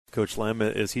Coach Lem,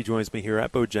 as he joins me here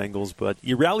at Bojangles. But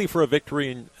you rally for a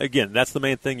victory, and, again, that's the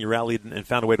main thing. You rallied and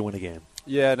found a way to win a game.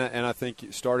 Yeah, and I think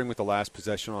starting with the last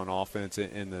possession on offense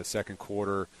in the second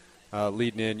quarter,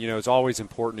 leading in, it's always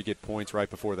important to get points right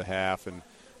before the half. And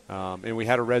we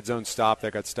had a red zone stop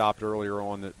that got stopped earlier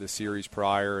on the series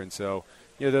prior. And so,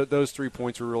 those 3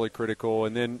 points were really critical.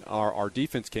 And then our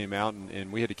defense came out,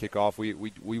 and we had to kick off. We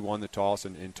won the toss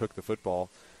and took the football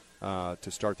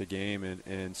to start the game.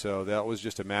 And so that was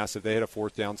just a massive – they had a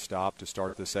fourth down stop to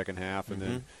start the second half. And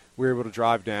then we were able to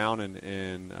drive down,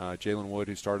 and Jalen Wood,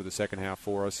 who started the second half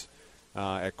for us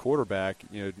at quarterback,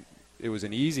 it was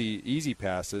an easy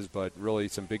passes, but really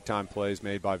some big-time plays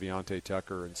made by Viante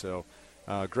Tucker. And so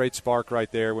great spark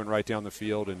right there, went right down the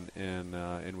field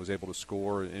and was able to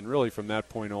score. And really from that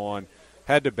point on,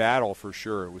 had to battle for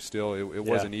sure. It was still it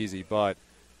wasn't easy, but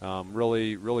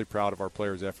really, really proud of our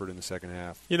players' effort in the second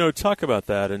half. Talk about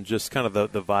that and just kind of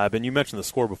the vibe. And you mentioned the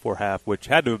score before half, which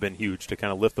had to have been huge to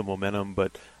kind of lift the momentum.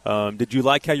 But did you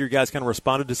like how your guys kind of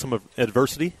responded to some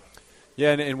adversity?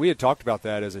 Yeah, and we had talked about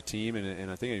that as a team, and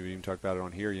I think we even talked about it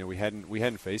on here. We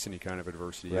hadn't faced any kind of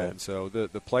adversity yet, and so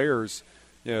the players,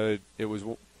 it was.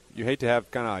 You hate to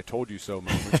have kind of "I told you so"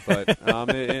 moments, but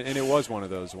and it was one of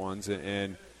those ones.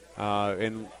 And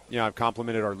I've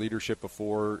complimented our leadership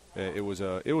before. It was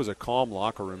a calm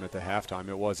locker room at the halftime.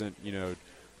 It wasn't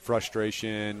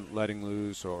frustration, letting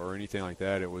loose, or anything like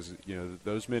that. It was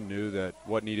those men knew that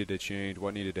what needed to change,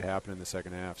 what needed to happen in the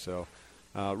second half. So.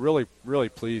 Really, really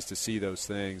pleased to see those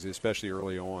things, especially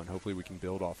early on. Hopefully we can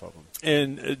build off of them.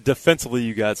 And defensively,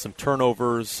 you got some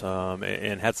turnovers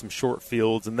and had some short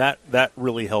fields, and that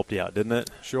really helped you out, didn't it?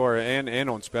 Sure, and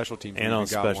on special teams. And on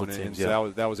special teams, yeah.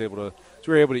 So that was able to – so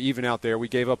we were able to even out there. We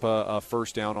gave up a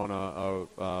first down on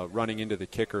a running into the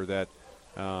kicker that,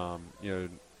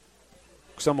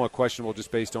 somewhat questionable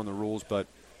just based on the rules, but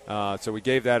 – so we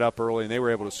gave that up early, and they were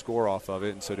able to score off of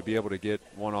it. And so to be able to get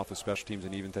one off of special teams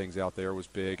and even things out there was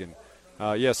big. And,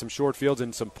 some short fields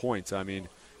and some points. I mean,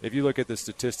 if you look at the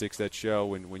statistics that show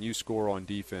when you score on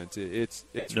defense, it's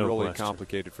no really question.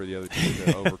 complicated for the other team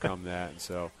to overcome that. And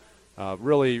so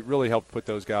really, really helped put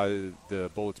those guys, the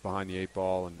bullets behind the eight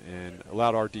ball, and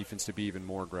allowed our defense to be even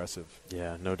more aggressive.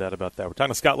 Yeah, no doubt about that. We're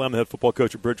talking to Scott Lem, the head football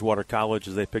coach at Bridgewater College,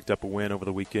 as they picked up a win over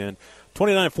the weekend.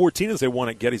 29-14 as they won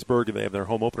at Gettysburg, and they have their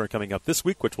home opener coming up this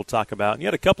week, which we'll talk about. And you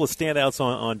had a couple of standouts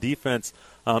on defense.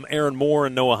 Aaron Moore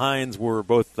and Noah Hines were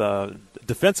both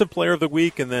Defensive Player of the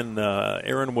Week, and then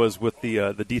Aaron was with the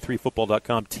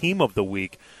D3Football.com Team of the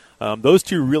Week. Those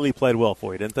two really played well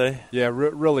for you, didn't they? Yeah,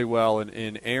 really well.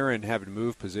 And Aaron having to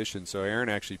move position. So Aaron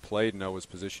actually played Noah's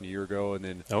position a year ago. And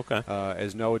then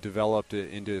as Noah developed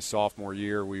into his sophomore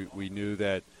year, we knew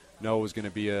that Noah was going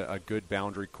to be a good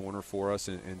boundary corner for us.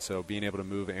 And so being able to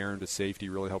move Aaron to safety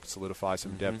really helped solidify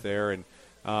some depth there.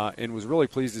 And was really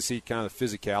pleased to see kind of the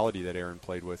physicality that Aaron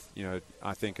played with.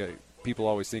 I think people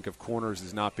always think of corners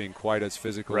as not being quite as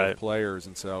physical as players.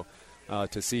 And so –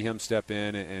 to see him step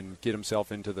in and get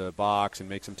himself into the box and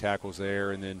make some tackles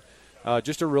there. And then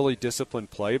just a really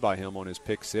disciplined play by him on his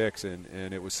pick six.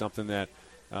 And it was something that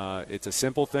it's a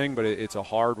simple thing, but it's a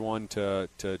hard one to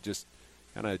just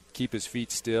kind of keep his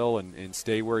feet still and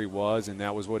stay where he was. And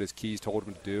that was what his keys told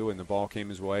him to do, and the ball came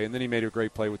his way. And then he made a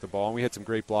great play with the ball. And we had some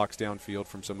great blocks downfield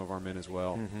from some of our men as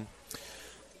well. Mm-hmm.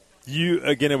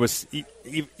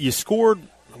 You scored –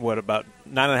 about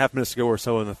 9.5 minutes to go or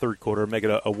so in the third quarter, make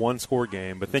it a one-score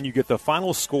game. But then you get the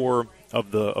final score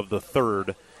of the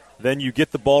third. Then you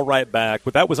get the ball right back.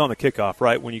 But that was on the kickoff,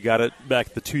 right, when you got it back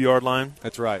at the 2-yard line?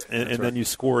 That's right. And then you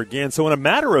score again. So in a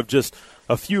matter of just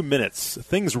a few minutes,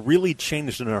 things really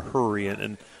changed in a hurry.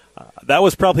 And that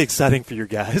was probably exciting for your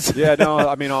guys. Yeah, no,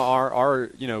 I mean, our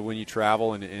when you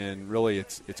travel and really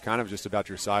it's kind of just about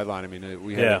your sideline. I mean,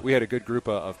 we had a good group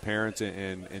of parents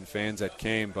and fans that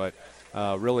came, but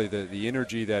really the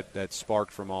energy that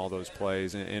sparked from all those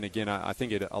plays. And again, I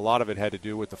think a lot of it had to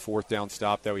do with the fourth down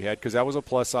stop that we had, because that was a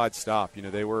plus side stop.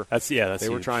 They were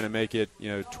trying to make it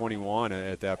 21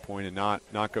 at that point and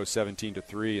not go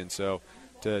 17-3. And so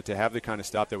to have the kind of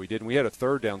stop that we did, and we had a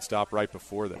third down stop right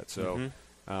before that. So.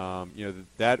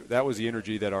 That was the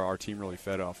energy that our team really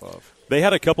fed off of. They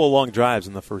had a couple of long drives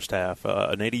in the first half,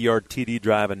 an 80-yard TD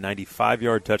drive, a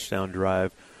 95-yard touchdown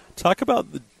drive. Talk about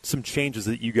some changes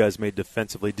that you guys made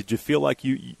defensively. Did you feel like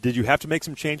did you have to make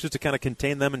some changes to kind of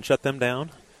contain them and shut them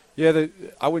down? Yeah,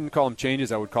 I wouldn't call them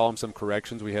changes. I would call them some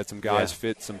corrections. We had some guys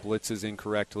fit some blitzes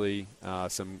incorrectly.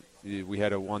 We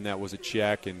had one that was a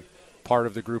check, and part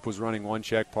of the group was running one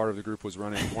check, part of the group was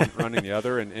running the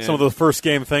other, and some of those first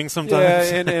game things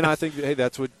sometimes. Yeah, and I think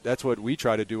that's what we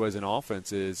try to do as an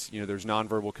offense is there's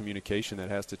nonverbal communication that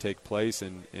has to take place,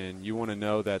 and you want to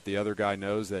know that the other guy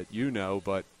knows that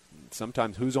but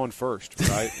sometimes who's on first,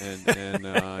 right? And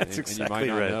you might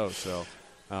not know. So.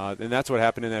 And that's what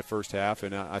happened in that first half,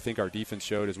 and I think our defense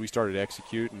showed as we started to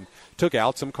execute and took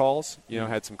out some calls.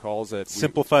 Had some calls that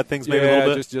simplified things maybe a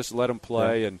little bit. just let them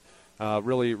play, and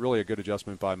really a good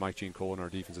adjustment by Mike Giancole and our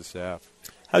defensive staff.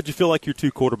 How did you feel like your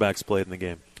two quarterbacks played in the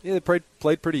game? Yeah, they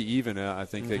played pretty even. I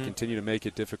think they continue to make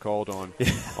it difficult on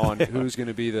who's going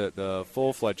to be the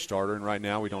full-fledged starter, and right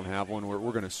now we don't have one.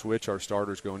 We're going to switch our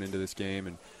starters going into this game,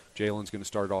 and Jalen's going to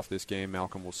start off this game.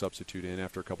 Malcolm will substitute in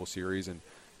after a couple series, and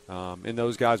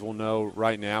those guys will know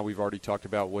right now. We've already talked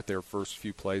about what their first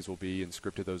few plays will be and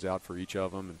scripted those out for each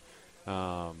of them.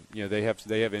 And they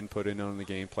have input in on the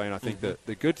game plan. I think that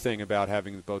the good thing about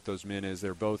having both those men is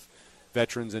they're both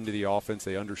veterans into the offense.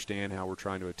 They understand how we're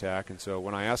trying to attack, and so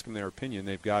when I ask them their opinion,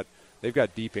 they've got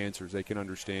deep answers. They can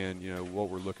understand what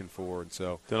we're looking for, and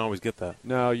so don't always get that.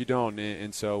 No, you don't.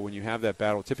 And so when you have that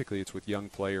battle, typically it's with young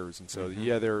players, and so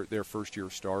they're first year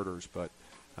starters, but.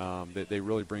 They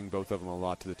really bring both of them a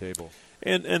lot to the table.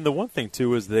 And the one thing,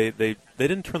 too, is they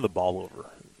didn't turn the ball over.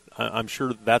 I'm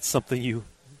sure that's something you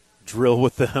drill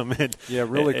with them.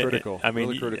 Really critical.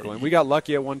 Really critical. And we got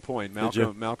lucky at one point.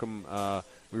 Malcolm,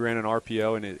 we ran an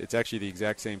RPO, and it's actually the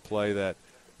exact same play that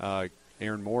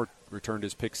Aaron Moore returned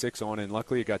his pick six on, and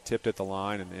luckily it got tipped at the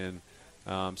line,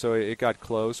 and so it got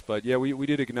close. But, we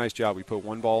did a nice job. We put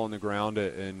one ball on the ground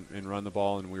and run the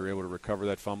ball, and we were able to recover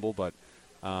that fumble, but –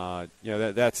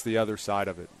 that's the other side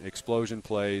of it. Explosion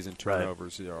plays and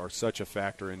turnovers are such a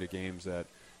factor into games that,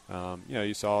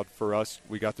 you saw for us,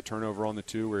 we got the turnover on the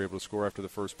 2. We were able to score after the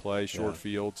first play, short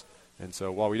fields. And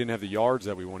so while we didn't have the yards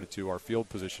that we wanted to, our field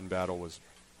position battle was,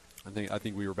 I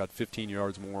think we were about 15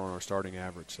 yards more on our starting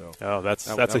average. So that's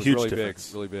a huge really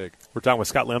difference. Really big. We're talking with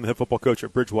Scott Lamb, the head football coach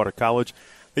at Bridgewater College.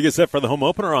 They get set for the home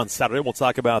opener on Saturday. We'll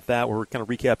talk about that. We're kind of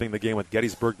recapping the game with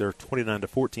Gettysburg, their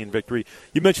 29-14 victory.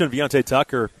 You mentioned Viante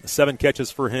Tucker, 7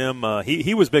 catches for him.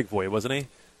 He was big for you, wasn't he?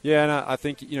 Yeah, and I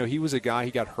think he was a guy.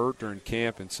 He got hurt during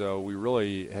camp, and so we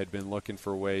really had been looking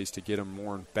for ways to get him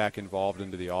more back involved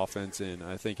into the offense. And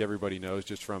I think everybody knows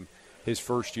just from his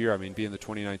first year, being the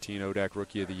 2019 ODAC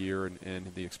Rookie of the Year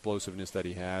and the explosiveness that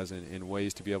he has and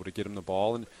ways to be able to get him the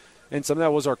ball. And some of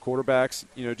that was our quarterbacks,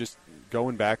 just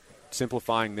going back,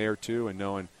 simplifying there too, and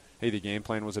knowing, hey, the game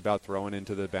plan was about throwing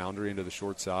into the boundary, into the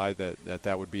short side,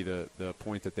 that would be the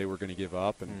point that they were going to give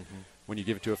up. And when you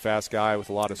give it to a fast guy with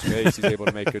a lot of space, he's able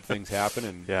to make good things happen.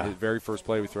 And the very first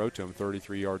play we throw to him,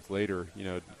 33 yards later,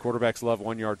 quarterbacks love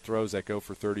 1-yard throws that go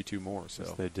for 32 more. So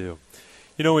yes, they do.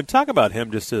 And talk about him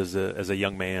just as a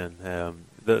young man.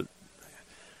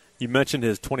 You mentioned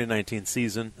his 2019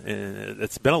 season, and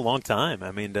it's been a long time.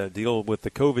 To deal with the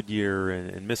COVID year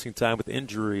and missing time with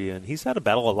injury, and he's had to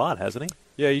battle a lot, hasn't he?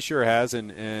 Yeah, he sure has,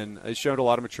 and he's shown a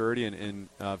lot of maturity. And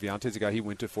Viante's a guy, he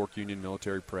went to Fork Union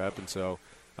Military Prep, and so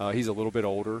he's a little bit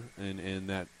older, and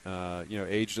that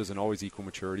age doesn't always equal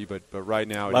maturity, but right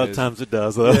now a lot of times it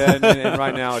does. Though. Yeah, and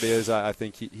right now it is. I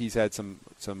think he's had some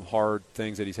hard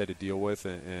things that he's had to deal with,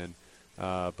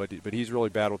 but he's really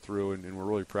battled through, and we're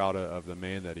really proud of the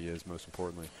man that he is, most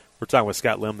importantly. We're talking with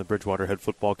Scott Lamb, the Bridgewater head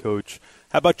football coach.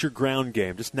 How about your ground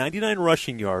game? Just 99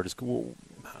 rushing yards.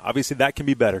 Obviously, that can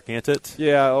be better, can't it?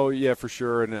 Yeah, for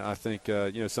sure. And I think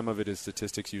some of it is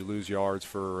statistics. You lose yards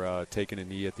for taking a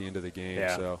knee at the end of the game.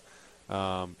 Yeah.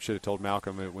 So should have told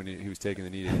Malcolm when he was taking the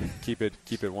knee to keep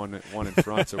it one in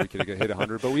front so we could hit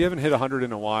 100. But we haven't hit 100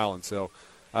 in a while, and so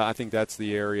I think that's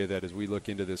the area that as we look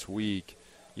into this week,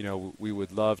 we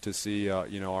would love to see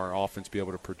our offense be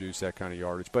able to produce that kind of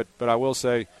yardage. But I will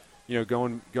say,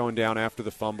 going down after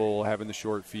the fumble, having the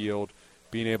short field,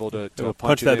 being able to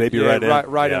punch that baby right in.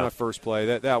 Right in the first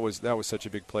play. That was such a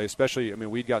big play. Especially,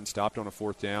 we'd gotten stopped on a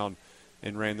 4th down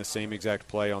and ran the same exact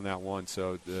play on that one.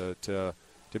 So to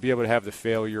be able to have the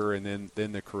failure and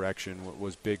then the correction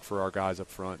was big for our guys up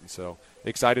front. And so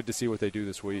excited to see what they do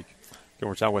this week.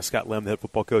 We're talking with Scott Lamb, the head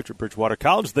football coach at Bridgewater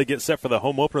College. They get set for the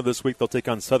home opener this week. They'll take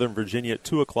on Southern Virginia at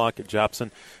 2 o'clock at Jobson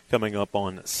coming up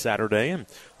on Saturday. And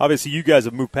obviously you guys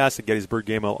have moved past the Gettysburg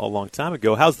game a long time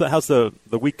ago. How's the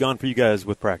week gone for you guys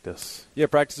with practice? Yeah,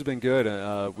 practice has been good.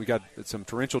 We got some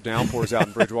torrential downpours out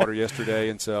in Bridgewater yesterday,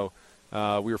 and so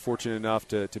we were fortunate enough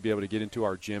to be able to get into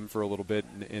our gym for a little bit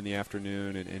in the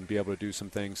afternoon and be able to do some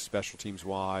things special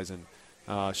teams-wise.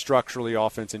 And structurally,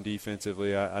 offense and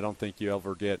defensively, I don't think you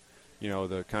ever get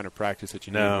the kind of practice that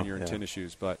you need when you're in tennis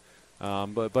shoes. But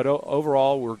But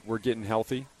overall, we're getting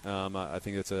healthy. I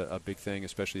think that's a big thing,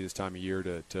 especially this time of year,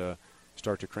 to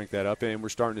start to crank that up. And we're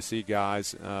starting to see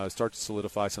guys start to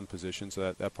solidify some positions,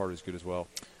 so that part is good as well.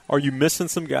 Are you missing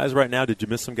some guys right now? Did you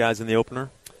miss some guys in the opener?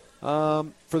 For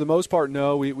the most part,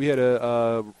 no. We had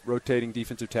a rotating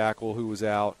defensive tackle who was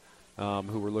out,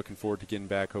 who we're looking forward to getting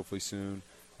back hopefully soon.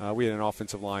 We had an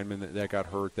offensive lineman that got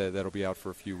hurt that'll be out for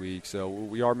a few weeks. So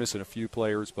we are missing a few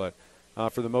players, but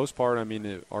for the most part, I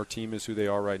mean, our team is who they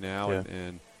are right now, yeah.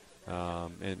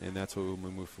 and that's what we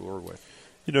move forward with.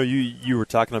 You know, you were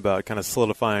talking about kind of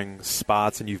solidifying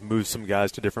spots, and you've moved some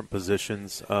guys to different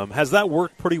positions. Has that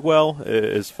worked pretty well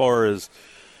as far as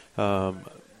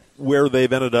where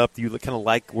they've ended up? Do you kind of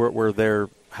like where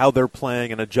how they're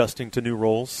playing and adjusting to new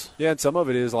roles? Yeah, and some of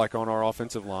it is like on our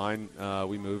offensive line.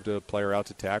 We moved a player out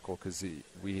to tackle because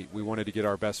we wanted to get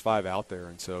our best 5 out there,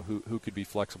 and so who could be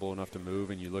flexible enough to move?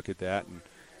 And you look at that, and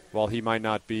while he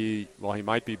might be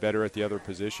better at the other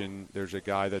position, there's a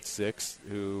guy that's 6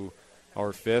 who.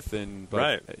 Or 5th, but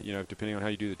right. You know, depending on how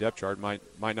you do the depth chart, might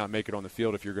not make it on the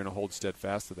field if you're going to hold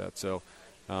steadfast to that. So,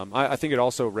 I think it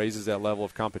also raises that level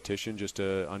of competition just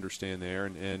to understand there,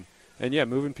 and yeah,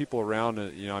 moving people around.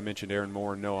 You know, I mentioned Aaron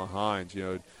Moore and Noah Hines.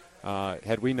 You know,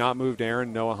 had we not moved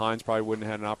Aaron, Noah Hines probably wouldn't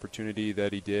have had an opportunity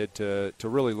that he did to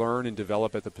really learn and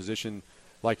develop at the position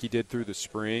like he did through the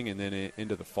spring and then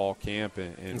into the fall camp.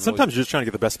 And sometimes really, you're just trying to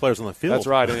get the best players on the field. That's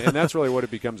right, and that's really what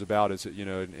it becomes about. Is, you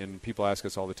know, and people ask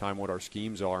us all the time what our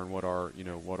schemes are and what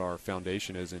our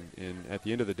foundation is, and at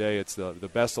the end of the day, it's the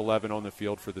best 11 on the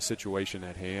field for the situation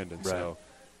at hand. And right. So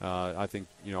I think,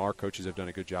 you know, our coaches have done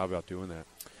a good job about doing that.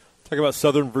 Talk about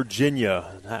Southern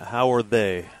Virginia. How are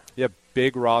they? Yeah,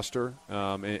 big roster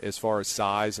as far as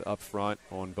size up front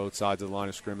on both sides of the line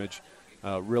of scrimmage.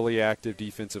 Really active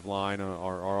defensive line.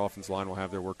 Our offensive line will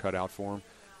have their work cut out for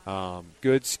them.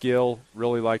 Good skill.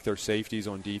 Really like their safeties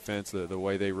on defense, the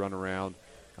way they run around.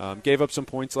 Gave up some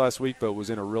points last week, but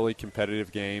was in a really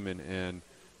competitive game, and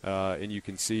you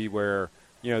can see where,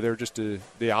 you know, they're just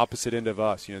the opposite end of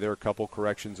us. You know, they're a couple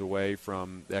corrections away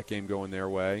from that game going their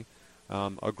way.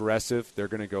 Aggressive. They're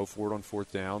going to go for it on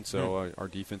 4th down, so our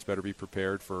defense better be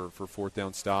prepared for 4th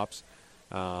down stops.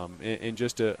 And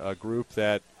just a group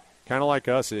that, kind of like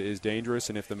us, is dangerous,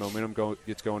 and if the momentum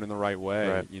gets going in the right way,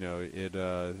 right. You know,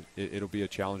 it'll be a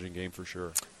challenging game for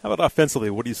sure. How about offensively?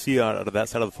 What do you see out of that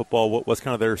side of the football? What's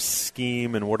kind of their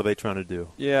scheme, and what are they trying to do?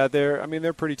 Yeah,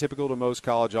 they're pretty typical to most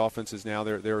college offenses now.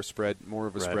 They're more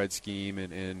of a right. spread scheme,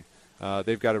 and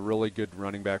they've got a really good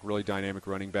running back, really dynamic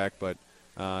running back, but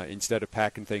instead of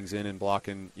packing things in and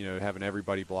blocking, you know, having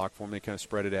everybody block for them, they kind of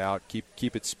spread it out,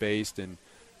 keep it spaced, and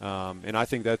I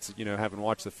think that's, you know, having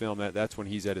watched the film, that's when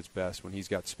he's at his best, when he's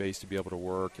got space to be able to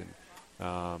work,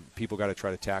 and people got to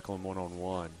try to tackle him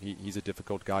one-on-one. He's a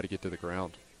difficult guy to get to the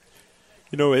ground.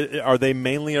 You know, are they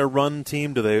mainly a run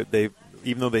team? Do they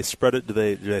even though they spread it, do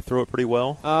they throw it pretty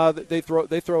well? They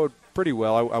throw it pretty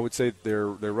well. I would say their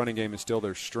running game is still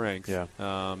their strength. Yeah.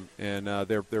 And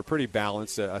they're pretty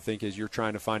balanced. I think as you're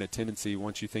trying to find a tendency,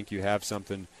 once you think you have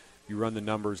something, you run the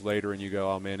numbers later and you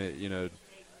go, oh man, you know.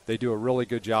 They do a really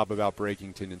good job about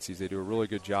breaking tendencies. They do a really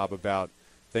good job about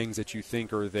things that you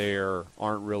think are there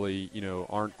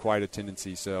aren't quite a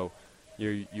tendency. So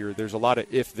there's a lot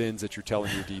of if-thens that you're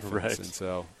telling your defense, right. And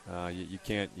so you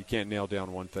can't nail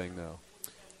down one thing though.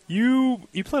 You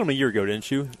played them a year ago,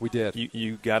 didn't you? We did.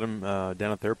 You got them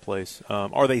down at their place.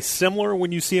 Are they similar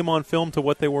when you see them on film to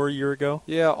what they were a year ago?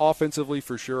 Yeah, offensively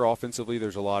for sure. Offensively,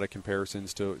 there's a lot of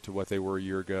comparisons to what they were a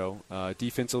year ago.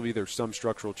 Defensively, there's some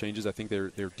structural changes. I think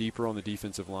they're deeper on the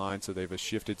defensive line, so they've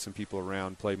shifted some people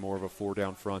around, play more of a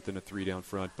 4-down front than a 3-down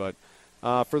front. But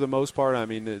for the most part, I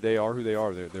mean, they are who they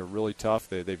are. They're really tough.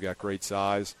 They've got great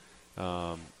size.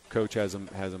 Coach has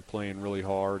them playing really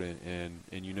hard, and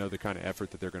you know the kind of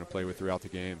effort that they're going to play with throughout the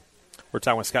game. We're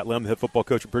talking with Scott Lim, the head football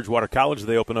coach at Bridgewater College.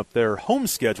 They open up their home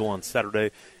schedule on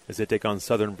Saturday as they take on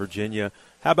Southern Virginia.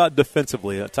 How about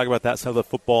defensively? Talk about that side of the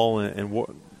football, and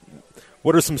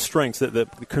what are some strengths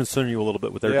that concern you a little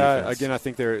bit with their defense? Yeah, again, I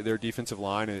think their defensive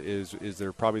line is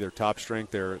probably their top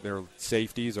strength. Their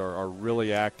safeties are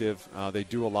really active. They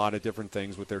do a lot of different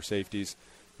things with their safeties.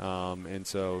 And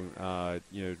so,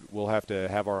 you know, we'll have to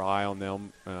have our eye on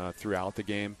them throughout the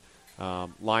game.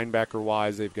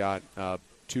 Linebacker-wise, they've got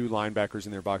 2 linebackers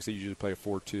in their box. They usually play a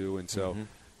 4-2, and so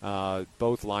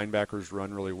both linebackers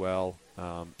run really well,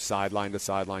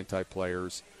 sideline-to-sideline type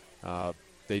players.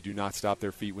 They do not stop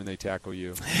their feet when they tackle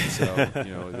you. So,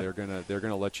 you know, they're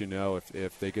gonna let you know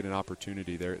if they get an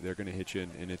opportunity. They're gonna hit you,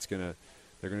 and it's gonna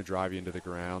they're going to drive you into the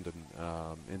ground,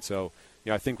 and so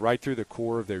I think right through the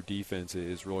core of their defense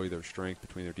is really their strength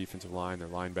between their defensive line, their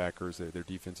linebackers,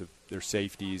 their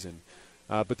safeties, and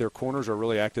but their corners are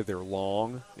really active. They're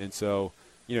long, and so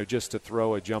just to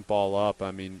throw a jump ball up,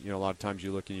 I mean, a lot of times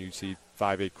you look and you see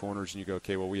 5'8" corners and you go,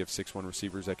 okay, well, we have 6'1"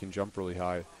 receivers that can jump really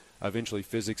high. Eventually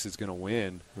physics is going to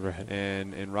win. Right.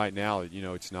 And right now,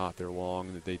 it's not. They're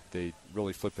long. They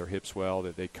really flip their hips well.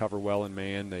 That they cover well in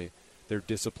man. They're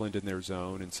disciplined in their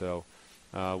zone. And so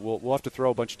we'll have to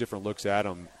throw a bunch of different looks at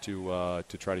them to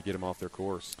try to get them off their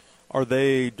course. Do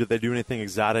they do anything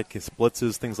exotic,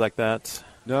 blitzes, things like that?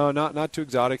 No, not too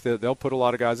exotic. They'll put a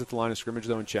lot of guys at the line of scrimmage,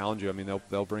 though, and challenge you. I mean,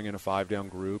 they'll bring in a 5-down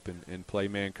group and play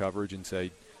man coverage and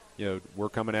say, we're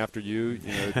coming after you.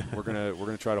 We're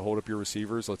gonna try to hold up your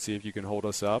receivers. Let's see if you can hold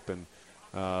us up, and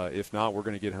if not, we're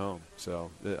going to get home.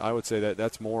 So I would say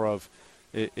that's more of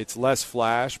it's less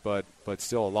flash, but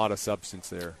still a lot of substance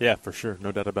there. Yeah, for sure,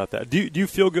 no doubt about that. Do you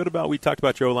feel good about? We talked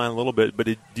about your O-line a little bit, but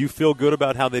do you feel good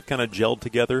about how they've kind of gelled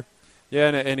together? Yeah,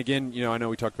 and again, I know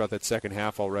we talked about that second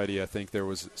half already. I think there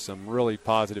was some really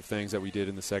positive things that we did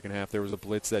in the second half. There was a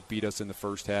blitz that beat us in the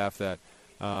first half that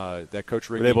Coach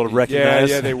Rigby were able to recognize.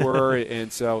 Yeah, they were,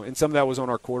 and some of that was on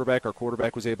our quarterback. Our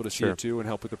quarterback was able to see Sure. it too and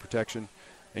help with the protection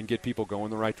and get people going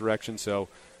the right direction. So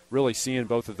really seeing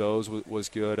both of those was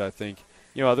good. I think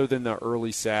other than the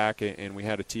early sack and we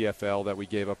had a TFL that we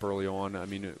gave up early on. I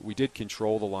mean, we did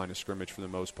control the line of scrimmage for the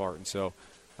most part, and so.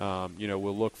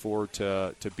 We'll look forward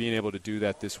to being able to do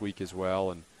that this week as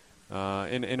well,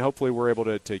 and hopefully we're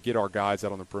able to get our guys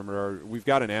out on the perimeter. We've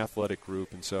got an athletic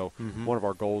group, and so one of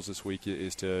our goals this week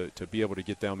is to be able to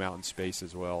get them out in space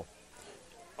as well.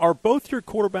 Are both your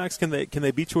quarterbacks, can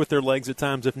they beat you with their legs at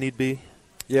times if need be?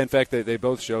 Yeah, in fact, they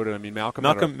both showed it. I mean, Malcolm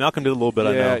did a little bit,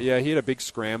 I know. Yeah, he had a big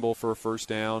scramble for a first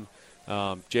down.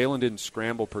 Jalen didn't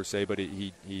scramble per se, but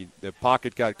the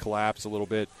pocket got collapsed a little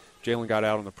bit. Jalen got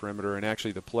out on the perimeter, and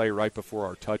actually the play right before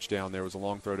our touchdown, there was a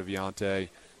long throw to Viante.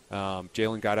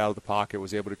 Jalen got out of the pocket,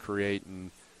 was able to create,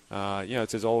 and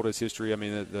it's as old as history. I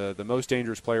mean, the most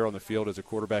dangerous player on the field is a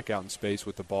quarterback out in space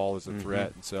with the ball as a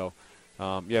threat. And so,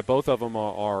 both of them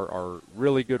are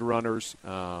really good runners.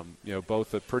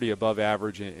 Both are pretty above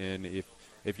average, and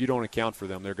if you don't account for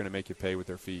them, they're going to make you pay with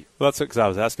their feet. Well, that's because I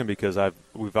was asking because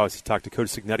we've obviously talked to Coach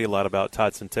Signetti a lot about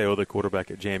Todd Centeo, the quarterback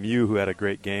at JMU, who had a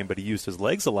great game, but he used his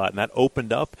legs a lot, and that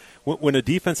opened up. When a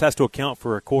defense has to account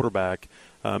for a quarterback,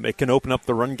 it can open up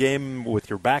the run game with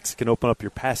your backs. It can open up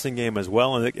your passing game as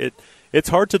well, and it's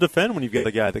hard to defend when you get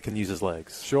a guy that can use his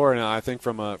legs. Sure, and I think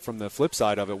from the flip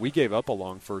side of it, we gave up a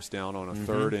long first down on a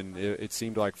third, and it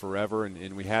seemed like forever,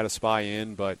 and we had a spy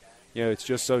in, but it's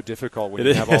just so difficult when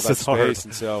you have all that space, hard.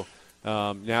 And so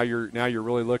now you're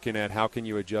really looking at how can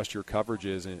you adjust your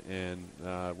coverages,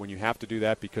 and when you have to do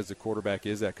that because the quarterback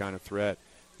is that kind of threat,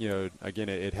 again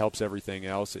it helps everything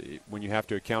else. When you have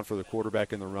to account for the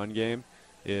quarterback in the run game,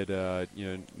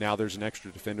 now there's an extra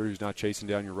defender who's not chasing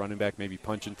down your running back, maybe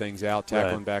punching things out,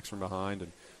 tackling backs from behind,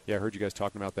 and. Yeah, I heard you guys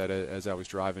talking about that as I was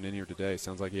driving in here today.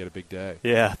 Sounds like he had a big day.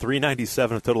 Yeah,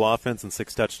 397 of total offense and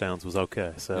 6 touchdowns was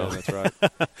okay. So yeah, that's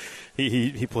right.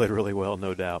 he played really well,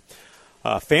 no doubt.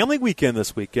 Family weekend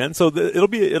this weekend, so it'll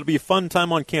be a fun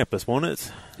time on campus, won't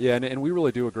it? Yeah, and we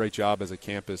really do a great job as a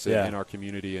campus in our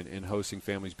community in hosting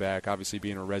families back. Obviously,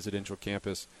 being a residential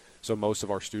campus, so most of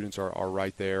our students are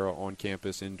right there on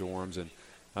campus in dorms,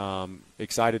 and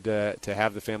excited to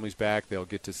have the families back. They'll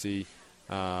get to see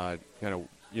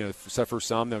for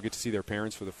some, they'll get to see their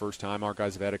parents for the first time. Our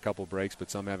guys have had a couple breaks, but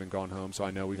some haven't gone home. So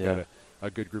I know we've got a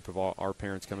good group of our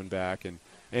parents coming back, and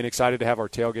excited to have our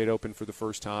tailgate open for the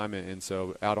first time. And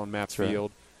so out on Mapp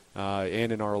Field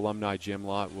and in our alumni gym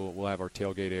lot, we'll have our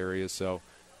tailgate areas. So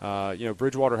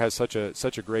Bridgewater has such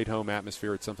a great home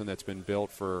atmosphere. It's something that's been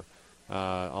built for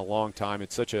a long time.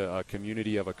 It's such a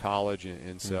community of a college,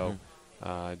 and so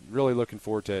really looking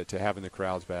forward to having the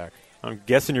crowds back. I'm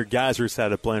guessing your guys are excited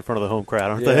to play in front of the home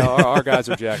crowd, aren't they? Yeah, our guys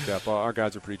are jacked up. Our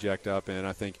guys are pretty jacked up, and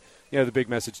I think the big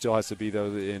message still has to be, though,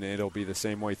 and it'll be the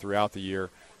same way throughout the year,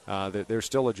 that there's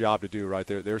still a job to do, right?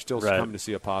 They're still coming to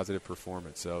see a positive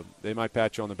performance. So they might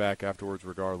pat you on the back afterwards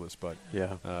regardless, but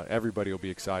everybody will be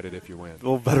excited if you win. A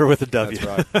little better with a W.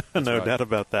 That's right. No doubt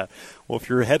about that. Well, if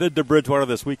you're headed to Bridgewater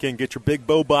this weekend, get your big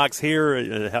Bo box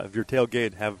here. Have your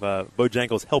tailgate. Have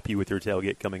Bojangles help you with your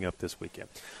tailgate coming up this weekend.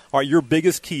 All right, your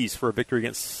biggest keys for a victory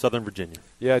against Southern Virginia.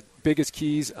 Yeah, biggest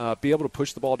keys, be able to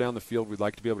push the ball down the field. We'd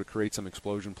like to be able to create some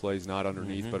explosion plays, not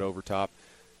underneath but over top.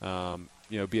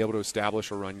 Be able to establish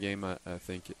a run game. I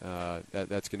think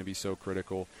that's going to be so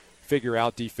critical. Figure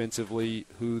out defensively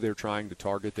who they're trying to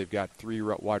target. They've got 3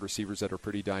 wide receivers that are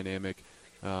pretty dynamic.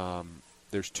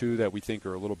 There's two that we think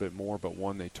are a little bit more, but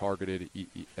one they targeted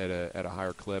at a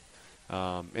higher clip.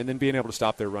 And then being able to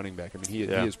stop their running back. I mean, he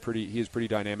is pretty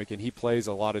dynamic, and he plays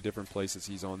a lot of different places.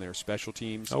 He's on their special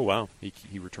teams. Oh, wow.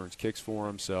 He returns kicks for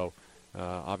them. So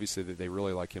obviously they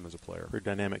really like him as a player. Pretty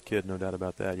dynamic kid, no doubt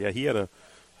about that. Yeah, he had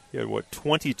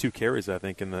 22 carries, I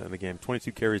think, in the game.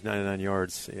 22 carries, 99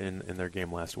 yards in their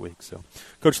game last week. So,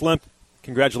 Coach Lemp,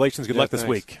 congratulations. Good luck this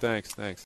week. Thanks.